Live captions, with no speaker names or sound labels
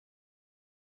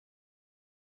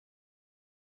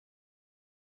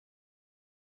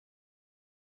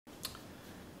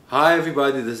Hi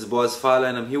everybody, this is Boaz Fyler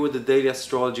and I'm here with the daily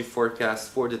astrology forecast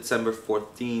for December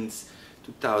 14th,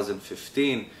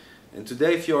 2015. And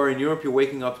today, if you are in Europe, you're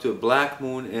waking up to a black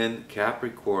moon in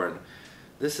Capricorn.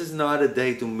 This is not a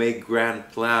day to make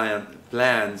grand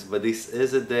plans, but this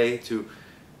is a day to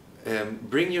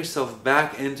bring yourself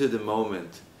back into the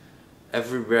moment,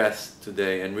 every breath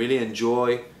today, and really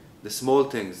enjoy the small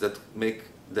things that make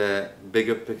the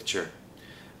bigger picture.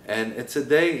 And it's a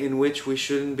day in which we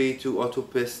shouldn't be too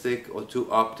utopistic or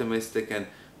too optimistic and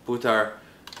put our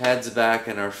heads back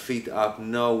and our feet up.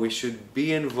 No, we should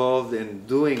be involved in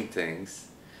doing things,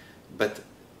 but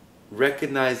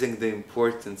recognizing the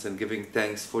importance and giving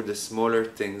thanks for the smaller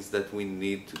things that we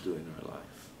need to do in our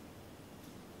life.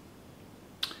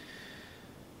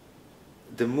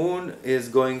 The moon is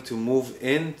going to move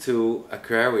into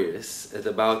Aquarius at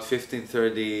about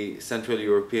 15:30 Central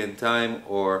European Time,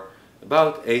 or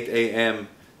about 8 a.m.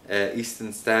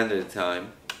 Eastern Standard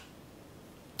Time,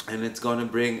 and it's going to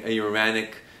bring a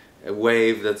Uranic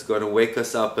wave that's going to wake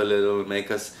us up a little, make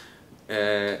us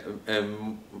it's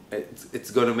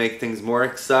going to make things more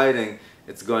exciting.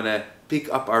 It's going to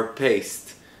pick up our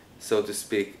pace, so to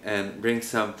speak, and bring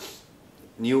some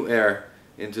new air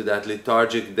into that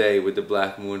lethargic day with the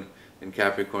black moon in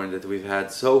Capricorn that we've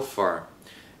had so far.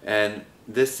 And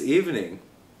this evening,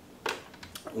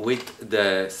 with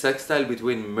the sextile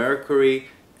between Mercury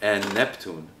and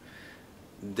Neptune,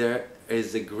 there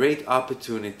is a great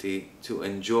opportunity to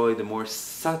enjoy the more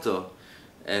subtle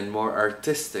and more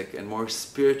artistic and more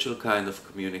spiritual kind of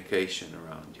communication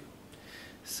around you.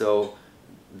 So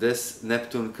this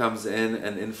Neptune comes in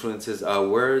and influences our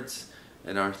words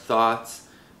and our thoughts,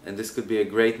 and this could be a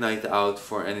great night out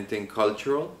for anything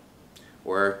cultural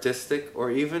or artistic, or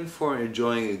even for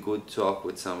enjoying a good talk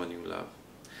with someone you love.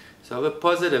 So have a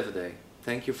positive day.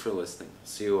 Thank you for listening.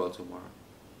 See you all tomorrow.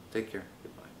 Take care.